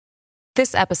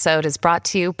This episode is brought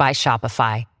to you by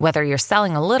Shopify. Whether you're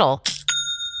selling a little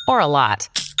or a lot,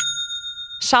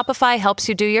 Shopify helps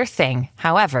you do your thing,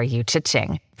 however you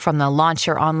cha-ching. From the launch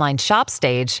your online shop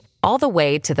stage, all the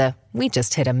way to the we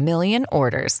just hit 1 million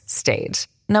orders stage.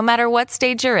 No matter what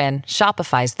stage you're in,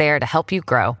 Shopify's there to help you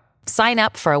grow. Sign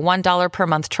up for a $1 per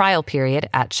month trial period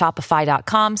at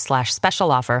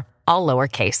shopify.com/special offer, all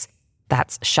lowercase.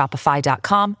 That's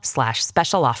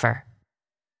shopify.com/special offer.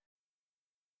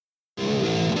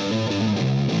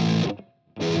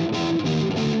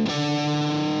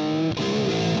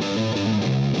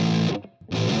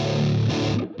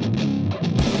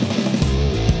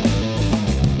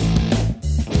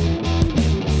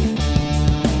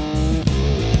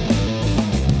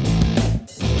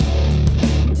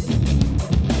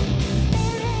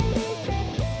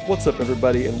 What's up,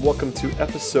 everybody, and welcome to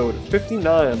episode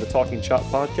 59 of the Talking Chop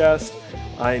podcast.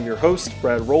 I am your host,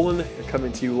 Brad Rowland,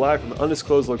 coming to you live from an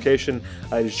undisclosed location.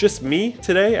 It's just me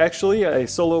today, actually, a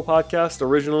solo podcast.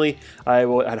 Originally,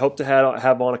 I'd hoped to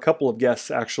have on a couple of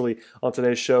guests, actually, on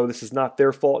today's show. This is not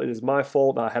their fault. It is my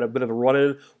fault. I had a bit of a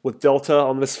run-in with Delta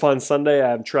on this fine Sunday.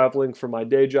 I'm traveling for my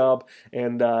day job,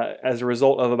 and as a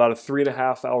result of about a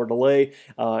 3.5-hour delay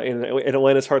in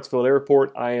Atlanta's Hartsfield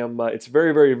Airport, it's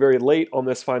very, very, very late on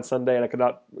this fine Sunday, and I could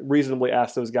not reasonably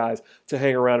ask those guys to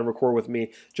hang around and record with me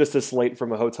just this late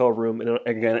from a hotel room in,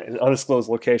 again, an undisclosed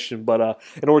location. But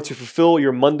in order to fulfill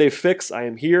your Monday fix, I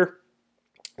am here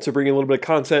to bring you a little bit of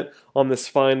content on this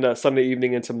fine Sunday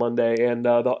evening into Monday. And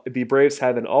the Braves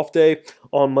have an off day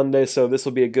on Monday, so this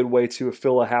will be a good way to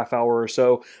fill a half hour or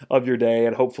so of your day,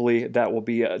 and hopefully that will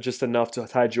be just enough to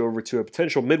tide you over to a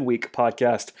potential midweek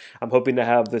podcast. I'm hoping to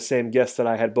have the same guest that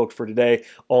I had booked for today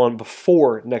on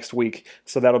before next week,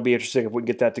 so that'll be interesting if we can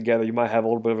get that together. You might have a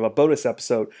little bit of a bonus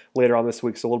episode later on this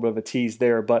week, so a little bit of a tease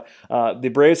there. But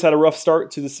the Braves had a rough start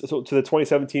to the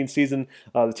 2017 season.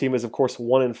 The team is, of course,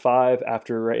 1-5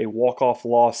 after a walk-off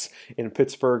loss in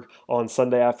Pittsburgh on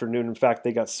Sunday afternoon. In fact,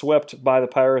 they got swept by the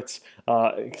Pirates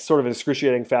sort of in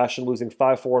excruciating fashion, losing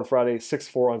 5-4 on Friday,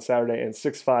 6-4 on Saturday, and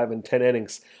 6-5 in 10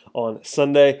 innings on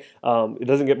Sunday. It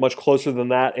doesn't get much closer than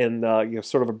that, and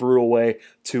sort of a brutal way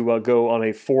to go on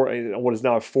what is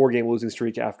now a 4-game losing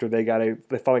streak after they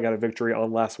finally got a victory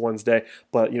on last Wednesday.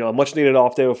 But a much needed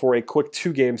off day before a quick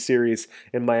 2-game series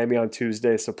in Miami on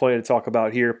Tuesday. So plenty to talk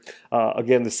about here.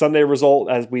 Again, the Sunday result,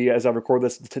 as I record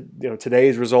this,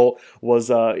 today's result was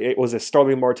a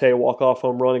Starling Marte walk-off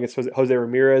home run against Jose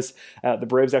Ramirez. The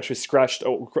Braves actually scratched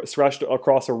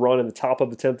across a run in the top of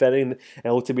the 10th inning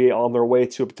and looked to be on their way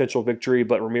to a potential victory,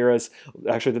 but Ramirez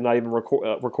actually did not even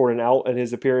record an out in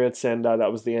his appearance, and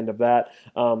that was the end of that.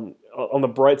 On the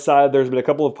bright side, there's been a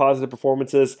couple of positive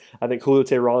performances. I think Julio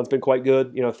Teheran's been quite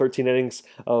good. 13 innings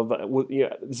of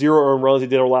 0 earned runs. He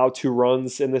did allow 2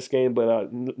 runs in this game,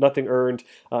 but nothing earned.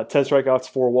 10 strikeouts,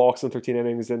 4 walks in 13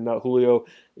 innings, and Julio,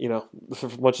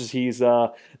 as much as he's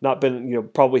not been,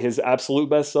 probably his absolute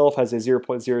best self, has a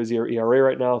 0.00 ERA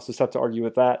right now, so it's tough to argue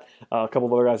with that. A couple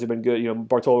of other guys have been good.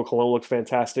 Bartolo Colon looked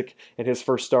fantastic in his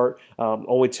first start.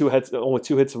 Only two hits and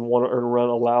 1 earned run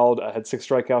allowed. Had 6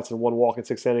 strikeouts and 1 walk in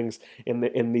 6 innings in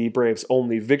the Braves'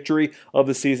 only victory of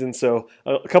the season. So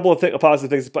a couple of positive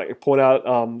things to point out.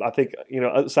 I think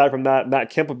aside from that,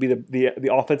 Matt Kemp would be the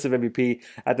offensive MVP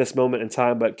at this moment in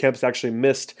time, but Kemp's actually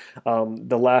missed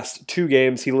the last 2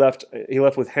 games. He left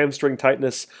with hamstring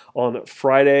tightness on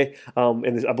Friday,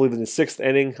 and I believe in the 6th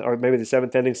inning or maybe the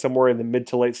 7th inning, somewhere in the mid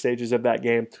to late stages of that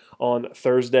game on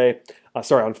Friday,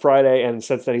 and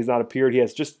since then he's not appeared. He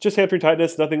has just hamstring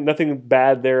tightness, nothing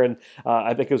bad there, and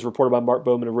I think it was reported by Mark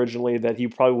Bowman originally that he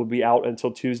probably would be out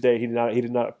until Tuesday. He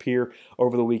did not appear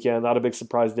over the weekend. Not a big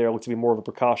surprise there. It looked to be more of a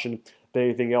precaution than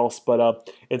anything else. But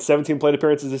in 17 plate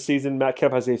appearances this season, Matt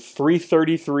Kemp has a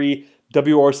 333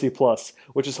 WRC plus,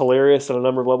 which is hilarious on a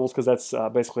number of levels because that's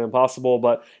basically impossible,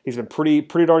 but he's been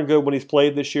pretty darn good when he's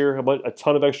played this year. A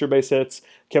ton of extra base hits,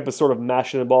 kept us sort of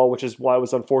mashing the ball, which is why it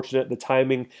was unfortunate. The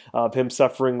timing of him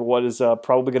suffering what is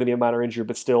probably going to be a minor injury,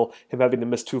 but still him having to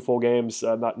miss 2 full games,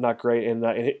 not great. And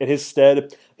in his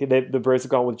stead, the Braves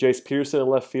have gone with Jace Peterson in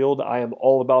left field. I am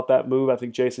all about that move. I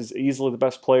think Jace is easily the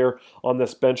best player on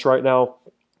this bench right now.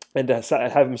 And to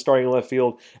have him starting in left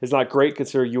field is not great,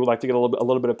 considering you would like to get a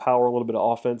little bit of power, a little bit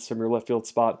of offense from your left field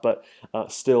spot. But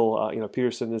still,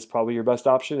 Peterson is probably your best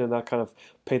option, and that kind of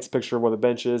paints a picture of where the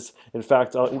bench is. In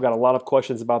fact, we've got a lot of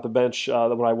questions about the bench. When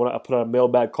I want to put out a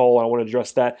mailbag call, and I want to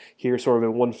address that here, sort of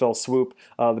in one fell swoop.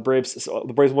 The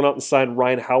Braves went out and signed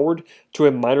Ryan Howard to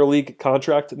a minor league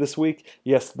contract this week.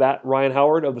 Yes, that Ryan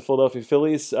Howard of the Philadelphia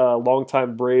Phillies,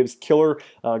 longtime Braves killer,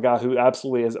 a guy who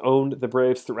absolutely has owned the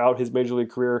Braves throughout his major league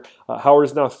career. here. Howard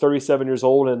is now 37 years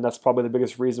old, and that's probably the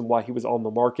biggest reason why he was on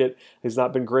the market. He's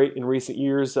not been great in recent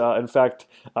years. In fact,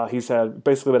 he's had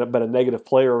basically been a negative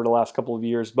player over the last couple of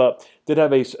years, but did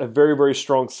have a very, very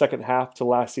strong second half to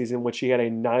last season, which he had a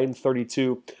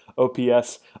 932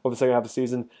 OPS over the second half of the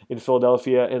season in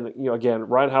Philadelphia. And, again,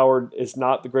 Ryan Howard is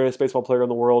not the greatest baseball player in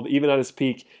the world. Even at his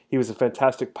peak, he was a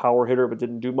fantastic power hitter, but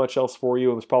didn't do much else for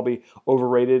you. It was probably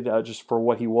overrated just for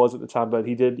what he was at the time, but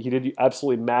he did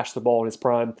absolutely mash the ball in his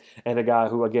prime, and a guy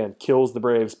who, again, kills the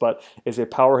Braves, but is a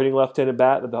power hitting left-handed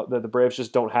bat that the Braves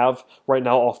just don't have right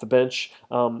now off the bench.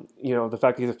 The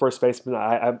fact that he's a first baseman,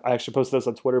 I actually posted this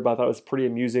on Twitter, but I thought it was pretty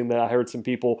amusing that I heard some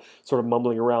people sort of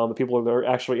mumbling around, the people that are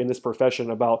actually in this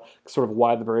profession, about sort of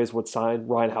why the Braves would sign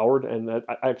Ryan Howard, and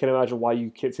I can't imagine why you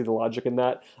can't see the logic in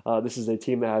that. This is a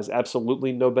team that has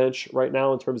absolutely no bench right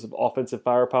now in terms of offensive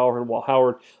firepower, and while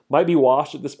Howard might be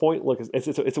washed at this point, look, it's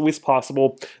at least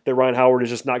possible that Ryan Howard is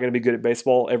just not going to be good at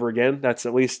baseball ever again. That's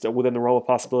at least within the realm of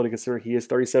possibility, considering he is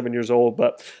 37 years old,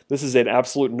 but this is an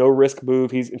absolute no-risk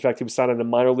move. In fact, he was signed on a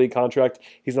minor league contract.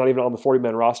 He's not even on the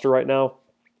 40-man roster right now.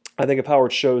 I think if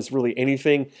Howard shows really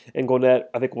anything in Gwinnett,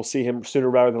 I think we'll see him sooner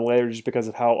rather than later, just because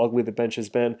of how ugly the bench has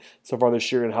been so far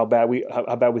this year and how bad we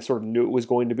sort of knew it was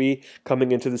going to be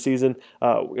coming into the season.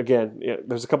 Again,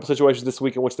 there's a couple situations this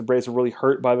week in which the Braves were really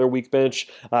hurt by their weak bench.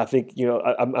 I think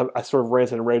I sort of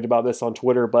ranted and raved about this on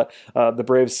Twitter, but the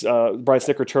Braves, Brian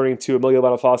Snitker turning to Emilio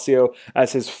Bonifacio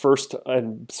as his first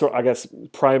and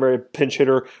primary pinch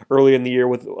hitter earlier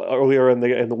in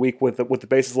the week with the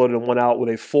bases loaded and one out with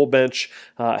a full bench.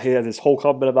 He had his whole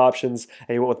complement of options,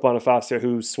 and he went with Bonifacio,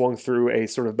 who swung through a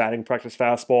sort of batting practice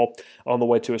fastball on the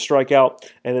way to a strikeout.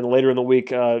 And then later in the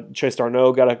week, Chase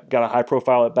d'Arnaud got a high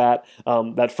profile at bat.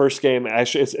 That first game,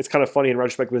 actually, it's kind of funny in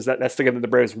retrospect, because that's the game that the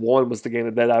Braves won, was the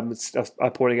game that I'm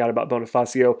pointing out about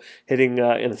Bonifacio hitting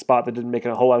in a spot that didn't make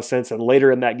a whole lot of sense. And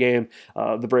later in that game,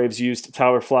 the Braves used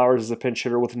Tyler Flowers as a pinch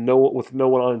hitter with no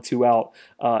one on and two out.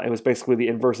 It was basically the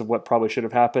inverse of what probably should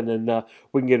have happened, and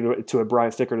we can get into a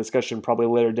Brian Snitker discussion probably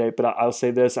later date, but I'll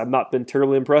say this: I've not been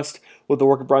terribly impressed with the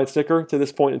work of Brian Snitker to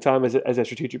this point in time as a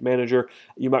strategic manager.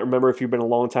 You might remember, if you've been a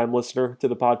long-time listener to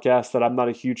the podcast, that I'm not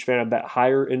a huge fan of that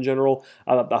hire in general.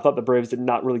 I thought the Braves did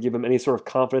not really give him any sort of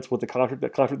confidence with the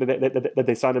contract that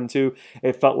they signed him to.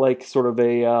 It felt like sort of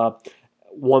a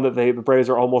one that the Braves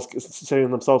are almost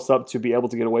setting themselves up to be able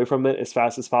to get away from it as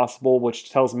fast as possible, which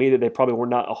tells me that they probably were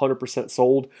not 100%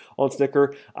 sold on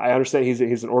Snitker. I understand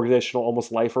he's an organizational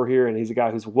almost lifer here, and he's a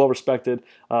guy who's well respected,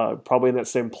 probably in that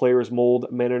same players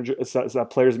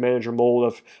manager mold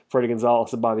of Freddie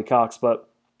Gonzalez and Bobby Cox, but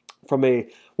from a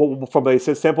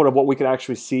standpoint of what we can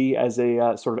actually see as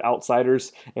a sort of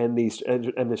outsiders and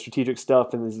the strategic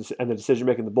stuff and the decision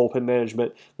making, the bullpen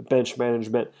management, the bench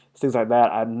management, things like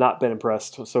that, I've not been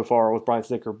impressed so far with Brian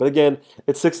Snitker. But again,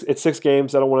 it's six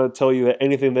games. I don't want to tell you that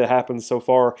anything that happens so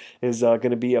far is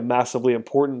going to be massively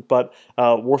important, but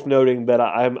worth noting that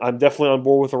I'm definitely on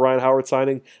board with the Ryan Howard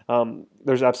signing.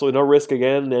 There's absolutely no risk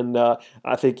again, and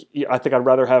I think I'd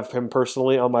rather have him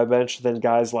personally on my bench than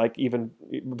guys like, even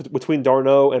between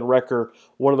d'Arnaud and Recker,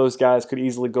 one of those guys could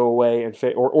easily go away, and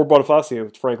or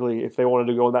Bonifacio, frankly, if they wanted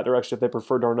to go in that direction, if they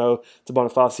prefer d'Arnaud to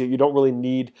Bonifacio. You don't really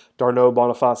need d'Arnaud,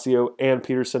 Bonifacio, and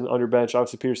Peterson on your bench.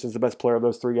 Obviously, Peterson's the best player of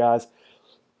those three guys,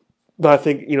 but I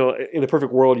think, in the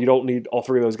perfect world, you don't need all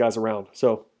three of those guys around.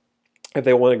 So if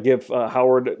they want to give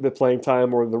Howard the playing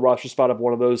time or the roster spot of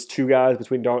one of those two guys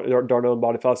between d'Arnaud and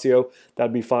Bonifacio,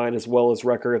 that'd be fine, as well as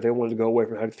Recker, if they wanted to go away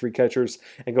from having three catchers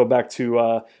and go back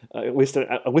to at least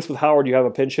with Howard, you have a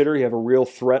pinch hitter, you have a real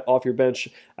threat off your bench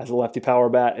as a lefty power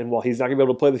bat, and while he's not going to be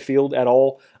able to play the field at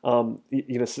all,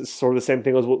 sort of the same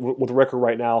thing as with Recker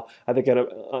right now. I think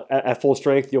at full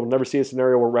strength, you'll never see a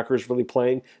scenario where Recker's really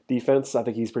playing defense. I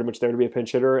think he's pretty much there to be a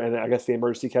pinch hitter and I guess the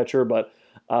emergency catcher, but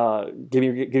give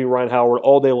me Ryan Howard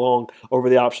all day long over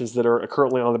the options that are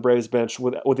currently on the Braves bench,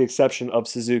 with the exception of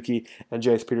Suzuki and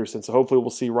Jace Peterson. So hopefully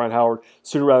we'll see Ryan Howard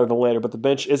sooner rather than later. But the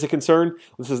bench is a concern.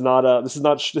 This is not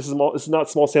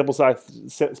small sample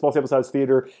size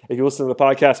theater. If you listen to the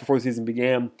podcast before the season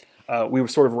began, we were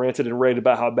sort of ranted and raved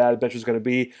about how bad the bench was going to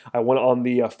be. I went on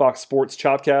the Fox Sports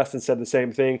Chopcast and said the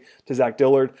same thing to Zach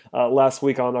Dillard last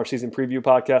week on our season preview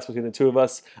podcast between the two of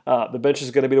us. The bench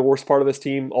is going to be the worst part of this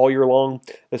team all year long.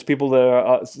 There's people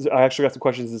that I actually got some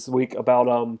questions this week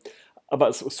about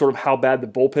sort of how bad the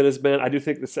bullpen has been. I do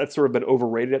think that's sort of been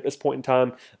overrated at this point in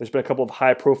time. There's been a couple of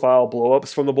high-profile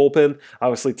blow-ups from the bullpen.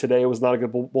 Obviously, today was not a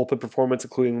good bullpen performance,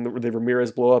 including the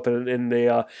Ramirez blow-up. And in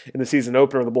the season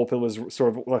opener, the bullpen was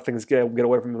sort of let things get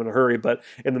away from them in a hurry. But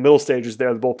in the middle stages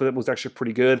there, the bullpen was actually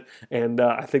pretty good. And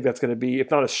I think that's going to be,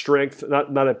 if not a strength,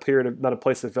 not a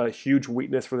place of huge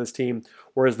weakness for this team,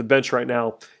 Whereas the bench right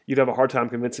now, you'd have a hard time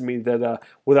convincing me that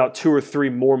without 2 or 3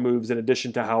 more moves in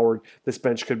addition to Howard, this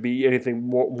bench could be anything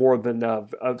more than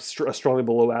a strongly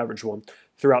below average one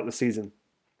throughout the season.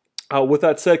 With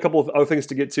that said, a couple of other things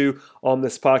to get to on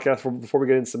this podcast before we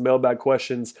get into some mailbag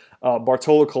questions.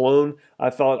 Bartolo Colon, I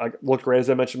thought looked great, as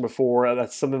I mentioned before.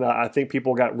 That's something that I think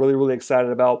people got really, really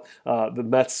excited about. The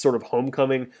Mets' sort of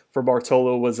homecoming for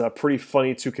Bartolo was pretty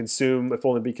funny to consume, if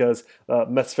only because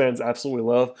Mets fans absolutely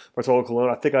love Bartolo Colon.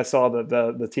 I think I saw that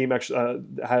the team actually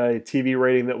had a TV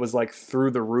rating that was like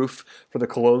through the roof for the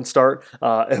Colon start.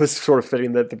 It was sort of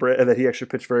fitting that he actually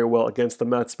pitched very well against the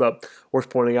Mets, but worth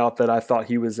pointing out that I thought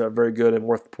he was very good and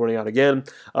worth pointing out again.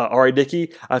 R.A.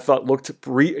 Dickey, I thought looked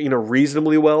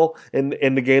reasonably well in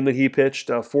the game that he pitched.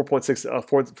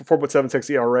 4.76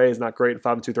 ERA is not great in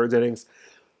 5 2/3 innings,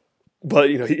 but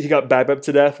he got BABIP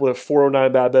to death with a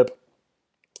 4.09 BABIP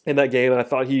in that game, and I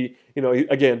thought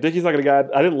again, Dickey's not going to guy.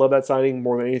 I didn't love that signing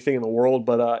more than anything in the world,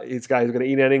 but he's a guy who's going to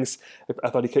eat innings. I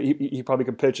thought he probably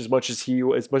could pitch as much as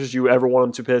you ever want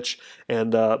him to pitch,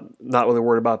 and not really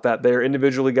worried about that. They're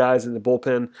individually guys in the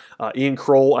bullpen. Ian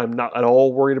Kroll, I'm not at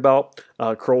all worried about.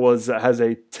 Kroll has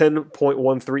a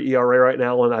 10.13 ERA right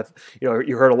now, and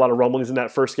you heard a lot of rumblings in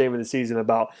that first game of the season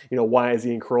about why is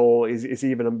Ian Kroll? Is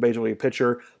he even a major league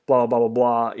pitcher? Blah blah blah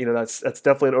blah. That's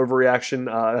definitely an overreaction.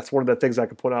 That's one of the things I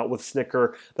could point out with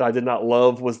Snitker that I did not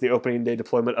love was the opening day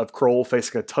deployment of Kroll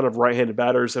facing a ton of right-handed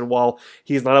batters. And while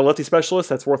he's not a lefty specialist,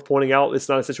 that's worth pointing out. It's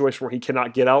not a situation where he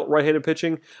cannot get out right-handed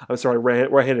pitching.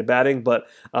 Right-handed batting, but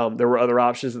there were other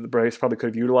options that the Braves probably could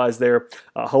have utilized there.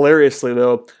 Hilariously,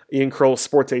 though, Ian Kroll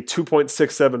sports a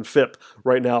 2.67 FIP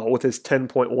right now with his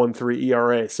 10.13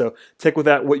 ERA. So take with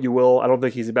that what you will. I don't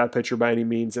think he's a bad pitcher by any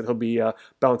means, and he'll be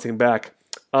bouncing back.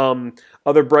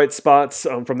 Other bright spots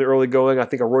from the early going, I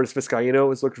think Aroldis Vizcaíno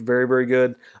has looked very, very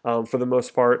good for the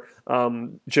most part.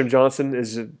 Jim Johnson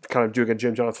is kind of doing a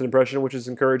Jim Johnson impression, which is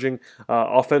encouraging.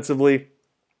 Offensively,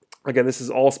 again, this is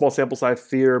all small sample size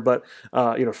theater, but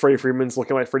Freddie Freeman's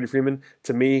looking like Freddie Freeman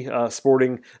to me,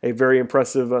 sporting a very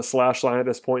impressive slash line at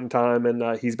this point in time,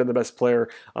 and he's been the best player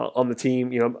on the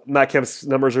team. Matt Kemp's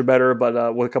numbers are better,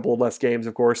 but with a couple of less games,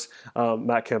 of course.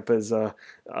 Matt Kemp is,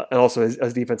 and also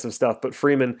his defensive stuff. But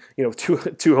Freeman,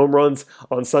 two home runs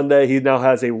on Sunday. He now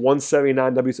has a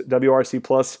 179 WRC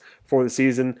plus for the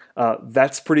season.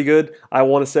 That's pretty good, I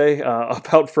want to say,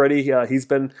 about Freddie. He's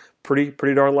been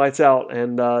pretty darn lights out,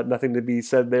 and nothing to be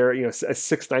said there. A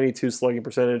 692 slugging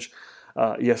percentage.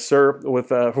 Yes, sir, with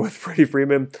Freddie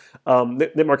Freeman.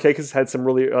 Nick Markakis had some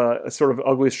really sort of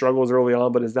ugly struggles early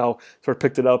on, but has now sort of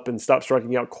picked it up and stopped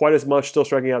striking out quite as much, still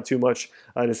striking out too much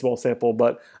in a small sample,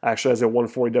 but actually has a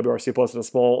 140 WRC plus in a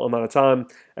small amount of time,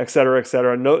 et cetera, et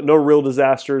cetera. No real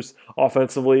disasters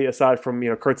offensively, aside from,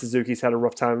 Kurt Suzuki's had a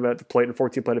rough time at the plate in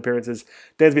 14 plate appearances.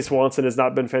 Dansby Swanson has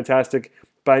not been fantastic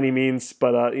by any means,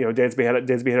 but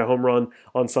Dansby had a home run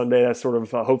on Sunday. That sort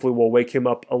of hopefully will wake him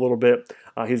up a little bit.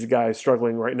 He's a guy who's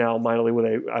struggling right now minorly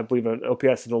with I believe an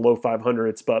OPS in the low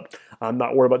 500s, but I'm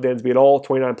not worried about Dansby at all.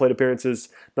 29 plate appearances,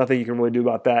 nothing you can really do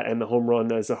about that, and the home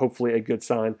run is hopefully a good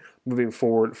sign moving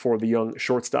forward for the young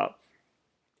shortstop.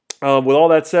 With all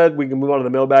that said, we can move on to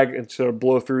the mailbag and sort of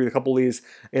blow through a couple of these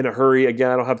in a hurry. Again,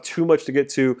 I don't have too much to get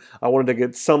to. I wanted to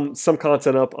get some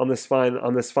content up on this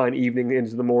fine evening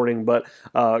into the morning, but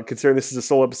considering this is a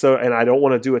solo episode and I don't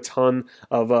want to do a ton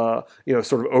of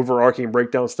sort of overarching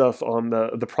breakdown stuff on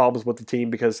the problems with the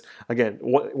team, because again,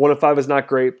 1 of 5 is not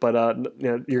great, but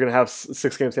you're going to have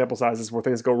 6 game sample sizes where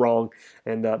things go wrong,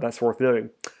 and that's worth noting.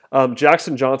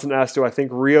 Jackson Johnson asked, do I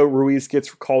think Rio Ruiz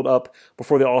gets called up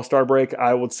before the All-Star break?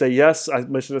 I would say yes. I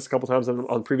mentioned this a couple times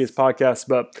on previous podcasts,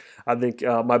 but I think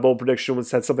my bold prediction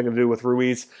had something to do with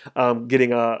Ruiz getting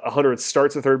 100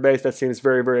 starts at third base. That seems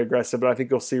very, very aggressive, but I think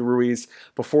you'll see Ruiz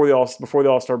before the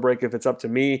All-Star break. If it's up to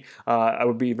me, I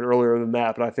would be even earlier than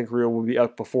that, but I think Rio will be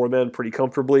up before then pretty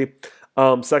comfortably.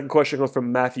 Second question comes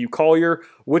from Matthew Collier.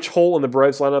 Which hole in the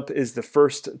Braves lineup is the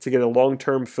first to get a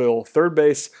long-term fill, third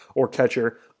base or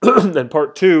catcher? And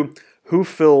part 2, who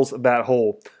fills that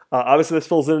hole? Obviously, this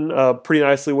fills in pretty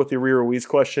nicely with the Rio Ruiz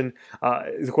question.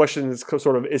 The question is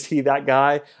sort of, is he that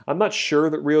guy? I'm not sure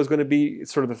that Rio is going to be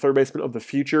sort of the third baseman of the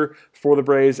future for the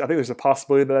Braves. I think there's a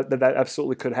possibility that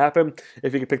absolutely could happen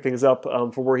if he could pick things up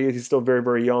for where he is. He's still very,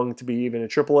 very young to be even in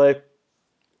AAA.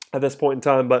 at this point in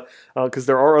time, but because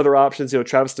there are other options,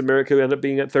 Travis Demeritte could end up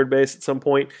being at third base at some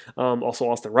point. Also,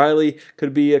 Austin Riley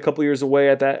could be a couple years away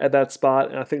at that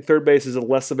spot. And I think third base is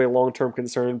less of a long-term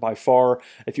concern by far.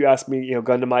 If you ask me,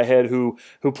 gun to my head, who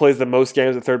plays the most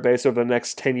games at third base over the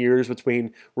next 10 years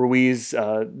between Ruiz,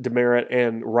 Demeritte,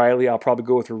 and Riley, I'll probably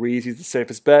go with Ruiz. He's the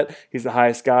safest bet. He's the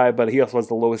highest guy, but he also has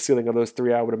the lowest ceiling of those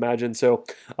three, I would imagine. So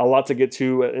a lot to get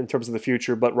to in terms of the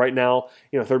future. But right now,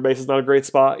 third base is not a great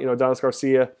spot. Adonis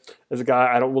Garcia is a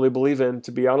guy I don't really believe in,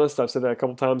 to be honest. I've said that a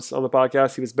couple times on the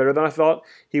podcast. He was better than I thought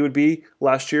he would be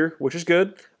last year, which is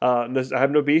good. I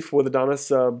have no beef with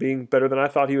Adonis being better than I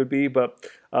thought he would be, but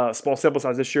small sample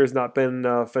size this year has not been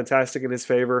fantastic in his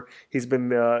favor. He's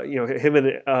been, him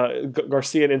and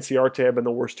Garcia and Inciarte have been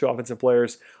the worst two offensive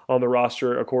players on the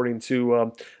roster according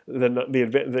to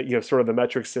sort of the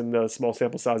metrics in the small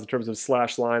sample size in terms of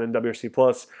slash line and WRC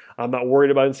plus. I'm not worried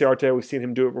about Inciarte. We've seen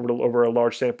him do it over a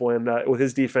large sample, and with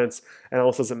his defense, and it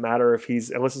almost doesn't matter if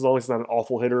as long as he's not an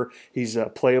awful hitter, he's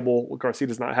playable. Garcia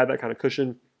does not have that kind of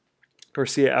cushion.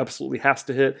 Garcia absolutely has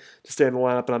to hit to stay in the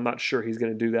lineup, and I'm not sure he's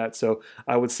going to do that. So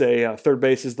I would say third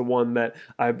base is the one that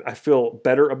I feel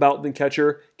better about than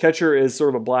catcher. Catcher is sort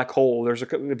of a black hole.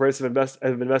 The Braves have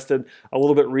invested a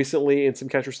little bit recently in some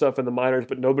catcher stuff in the minors,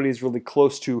 but nobody's really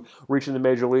close to reaching the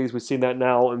major leagues. We've seen that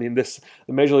now. I mean, the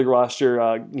major league roster,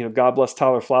 God bless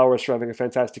Tyler Flowers for having a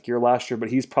fantastic year last year, but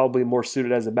he's probably more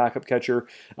suited as a backup catcher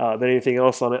than anything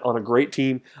else on a great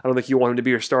team. I don't think you want him to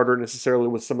be your starter necessarily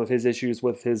with some of his issues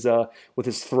with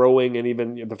his throwing and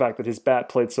even the fact that his bat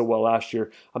played so well last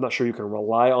year. I'm not sure you can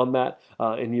rely on that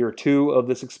in year two of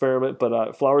this experiment,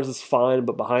 but Flowers is fine,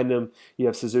 but behind him you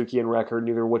have Suzuki and Record,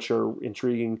 neither of which are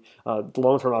intriguing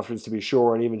long-term options to be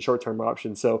sure, and even short-term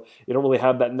options. So you don't really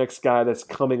have that next guy that's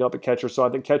coming up at catcher. So I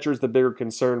think catcher is the bigger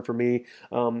concern for me,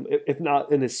 if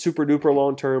not in the super-duper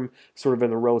long-term, sort of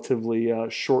in the relatively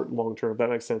short long-term, if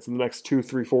that makes sense. In the next 2,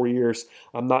 3, 4 years,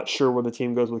 I'm not sure where the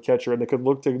team goes with catcher, and they could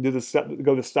look to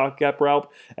go the stopgap route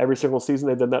every single season.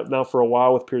 They've done that now for a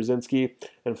while with Pierzynski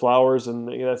and Flowers, and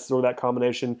that's sort of that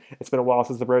combination. It's been a while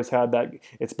since the Braves had that.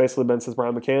 It's basically been since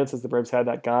Brian McCann, since the Braves had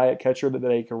that guy at catcher that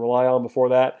they can rely on. Before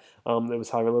that, it was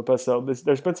Javier Lopez. So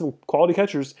there's been some quality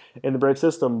catchers in the Brave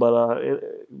system, but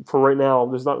for right now,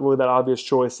 there's not really that obvious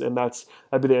choice, and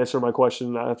that'd be the answer to my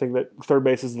question. I think that third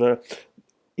base is the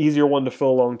easier one to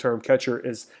fill long term. Catcher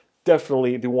is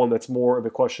definitely the one that's more of a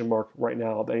question mark right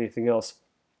now than anything else.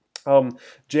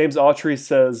 James Autry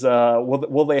says,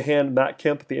 will they hand Matt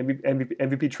Kemp the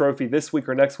MVP trophy this week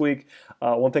or next week?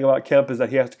 One thing about Kemp is that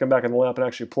he has to come back in the lineup and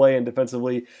actually play, and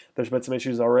defensively there's been some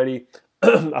issues already. I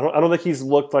don't think he's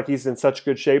looked like he's in such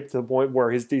good shape to the point where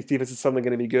his defense is suddenly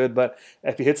going to be good, but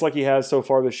if he hits like he has so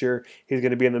far this year, he's going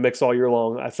to be in the mix all year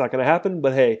long. That's not going to happen,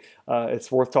 but hey,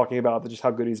 it's worth talking about just how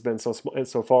good he's been so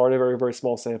far in a very, very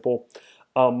small sample.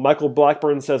 Michael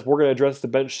Blackburn says, we're going to address the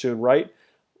bench soon, right?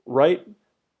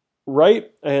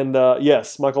 Right, and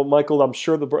yes, Michael, I'm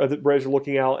sure the Braves are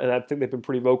looking out, and I think they've been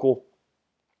pretty vocal,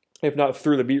 if not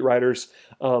through the beat writers.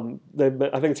 I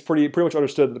think it's pretty much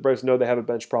understood that the Braves know they have a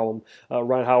bench problem.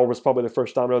 Ryan Howard was probably the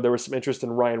first domino. There was some interest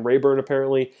in Ryan Rayburn,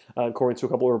 apparently, according to a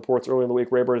couple of reports early in the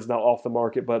week. Rayburn is now off the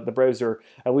market, but the Braves are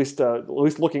at least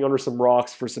looking under some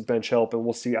rocks for some bench help, and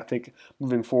we'll see. I think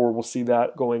moving forward, we'll see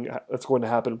that's going to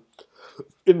happen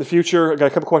in the future. I got a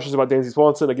couple questions about Dansby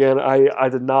Swanson. Again, I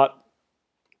did not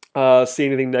see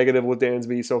anything negative with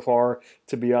Dansby so far,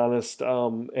 to be honest,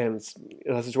 and it's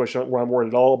in a situation where I'm worried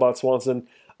at all about Swanson.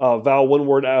 Val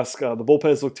Winward asks, the bullpen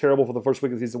has looked terrible for the first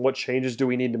week of the season. What changes do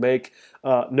we need to make?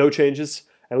 No changes,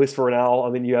 at least for now. I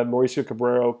mean, you have Mauricio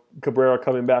Cabrera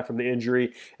coming back from the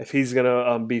injury. If he's going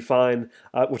to be fine,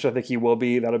 which I think he will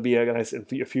be, that'll be a nice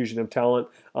infusion of talent.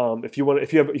 If you want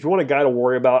a guy to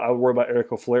worry about, I would worry about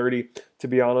Eric O'Flaherty. To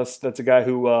be honest, that's a guy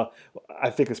who I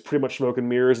think is pretty much smoke and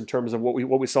mirrors in terms of what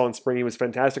we saw in spring. He was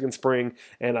fantastic in spring,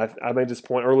 and I made this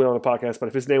point early on the podcast. But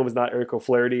if his name was not Eric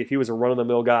O'Flaherty, if he was a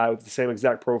run-of-the-mill guy with the same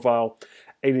exact profile,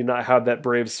 and did not have that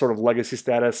Braves sort of legacy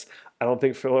status, I don't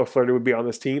think O'Flaherty would be on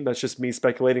this team. That's just me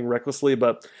speculating recklessly,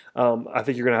 but I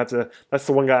think you're going to have to – that's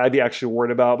the one guy I'd be actually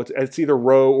worried about. But it's either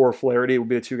Rowe or Flaherty would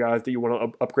be the two guys that you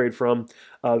want to upgrade from.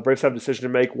 The Braves have a decision to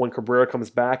make when Cabrera comes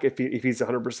back, if he's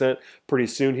 100% pretty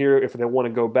soon here, if they want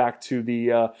to go back to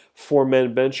the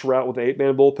four-man bench route with the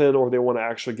eight-man bullpen, or they want to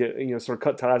actually get sort of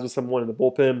cut ties with someone in the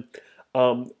bullpen.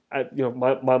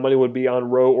 My money would be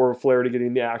on Rowe or Flaherty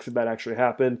getting the axe if that actually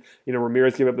happened.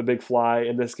 Ramirez gave up the big fly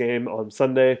in this game on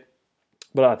Sunday,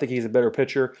 but I think he's a better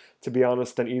pitcher, to be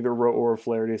honest, than either Rowe or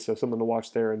Flaherty, so something to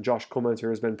watch there. And Josh Clemente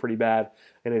has been pretty bad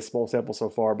in a small sample so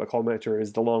far, but Clemente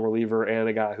is the long reliever and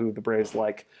a guy who the Braves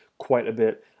like quite a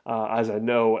bit. as I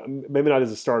know, maybe not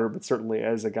as a starter, but certainly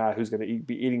as a guy who's going to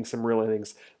be eating some real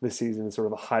innings this season in sort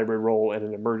of a hybrid role and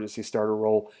an emergency starter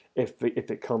role if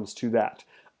it comes to that.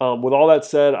 With all that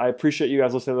said, I appreciate you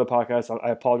guys listening to the podcast. I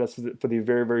apologize for the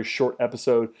very, very short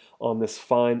episode on this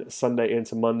fine Sunday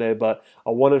into Monday, but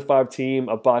a 1-5 team,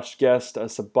 a botched guest,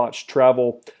 some botched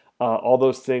travel, all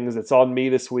those things. It's on me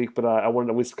this week, but I wanted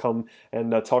to at least come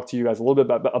and talk to you guys a little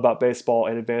bit about baseball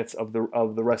in advance of the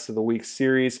rest of the week's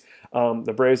series.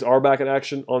 The Braves are back in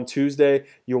action on Tuesday.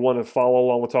 You'll want to follow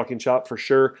along with Talking Chop for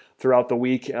sure throughout the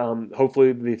week.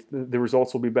 Hopefully the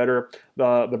results will be better.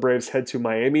 The Braves head to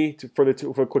Miami for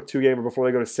a quick 2-gamer before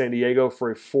they go to San Diego for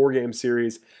a 4-game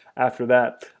series after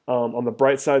that. On the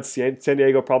bright side, San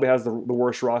Diego probably has the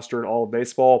worst roster in all of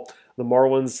baseball. The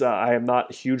Marlins, I am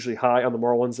not hugely high on the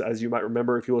Marlins, as you might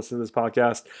remember if you listen to this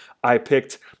podcast. I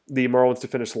picked the Marlins to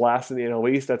finish last in the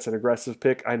NL East. That's an aggressive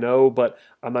pick, I know, but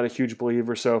I'm not a huge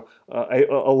believer. So a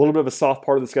little bit of a soft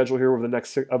part of the schedule here over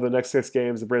the next 6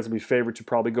 games. The Braves will be favored to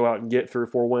probably go out and get 3 or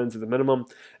 4 wins at the minimum.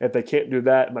 If they can't do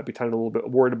that, it might be time to a little bit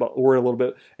worry a little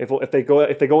bit. If they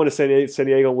go into San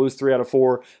Diego and lose 3 out of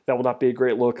 4, that will not be a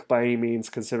great look by any means,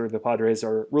 considering the Padres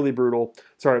are really brutal.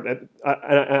 Sorry,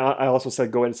 I also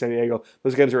said go into San Diego.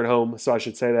 Those games are at home, so I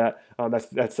should say that.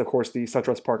 That's of course the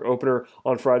SunTrust Park opener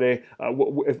on Friday.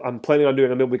 I'm planning on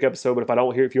doing a midweek episode, but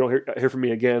if you don't hear from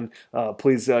me again,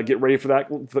 please get ready for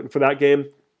that game.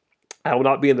 I will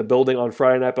not be in the building on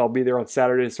Friday night, but I'll be there on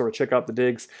Saturday to sort of check out the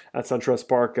digs at SunTrust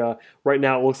Park. Right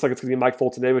now, it looks like it's going to be Mike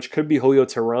Foltynewicz. Could be Julio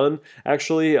Teheran,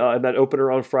 actually, in that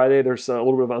opener on Friday. There's a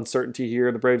little bit of uncertainty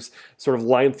here. The Braves sort of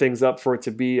lined things up for it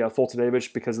to be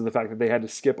Foltynewicz because of the fact that they had to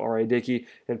skip R.A. Dickey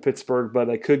in Pittsburgh, but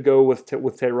they could go with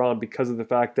Teheran because of the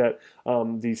fact that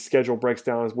the schedule breaks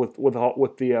down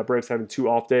with the Braves having 2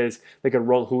 off days. They could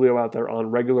run Julio out there on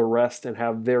regular rest and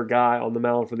have their guy on the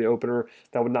mound for the opener.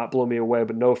 That would not blow me away,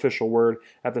 but no official word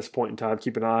at this point in time.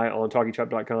 Keep an eye on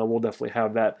TalkingChop.com. We'll definitely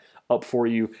have that up for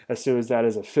you as soon as that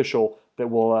is official. That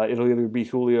will it'll either be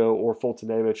Julio or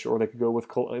Foltynewicz, or they could go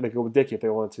with Dickey if they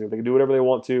want to. They can do whatever they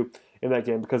want to in that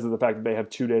game because of the fact that they have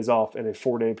 2 days off in a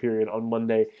 4-day period on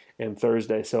Monday and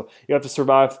Thursday. So you have to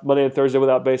survive Monday and Thursday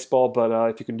without baseball, but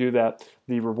if you can do that,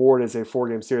 the reward is a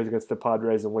 4-game series against the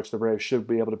Padres in which the Braves should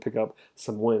be able to pick up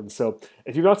some wins. So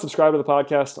if you're not subscribed to the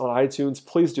podcast on iTunes,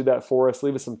 please do that for us.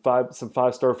 Leave us some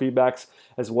 5-star feedbacks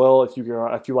as well. If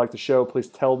you like the show, please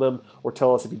tell them or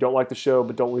tell us if you don't like the show,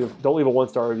 but don't leave a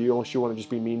 1-star review unless you want to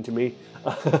just be mean to me.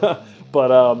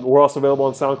 But we're also available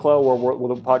on SoundCloud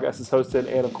where the podcast is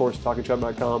hosted, and of course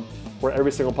TalkingChop.com, where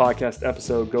every single podcast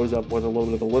episode goes up with a little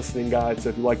bit of a listening guide. So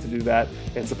if you'd like to do that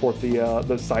and support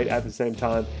the site at the same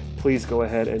time, please go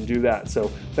ahead and do that. So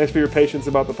thanks for your patience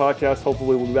about the podcast.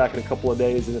 Hopefully we'll be back in a couple of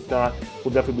days, and if not,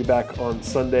 we'll definitely be back on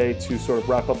Sunday to sort of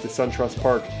wrap up the SunTrust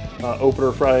Park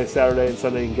opener Friday, Saturday, and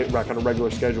Sunday, and get back on a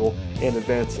regular schedule in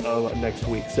advance of next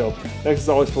week. So thanks as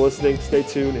always for listening. Stay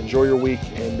tuned, enjoy your week,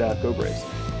 and go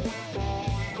Braves.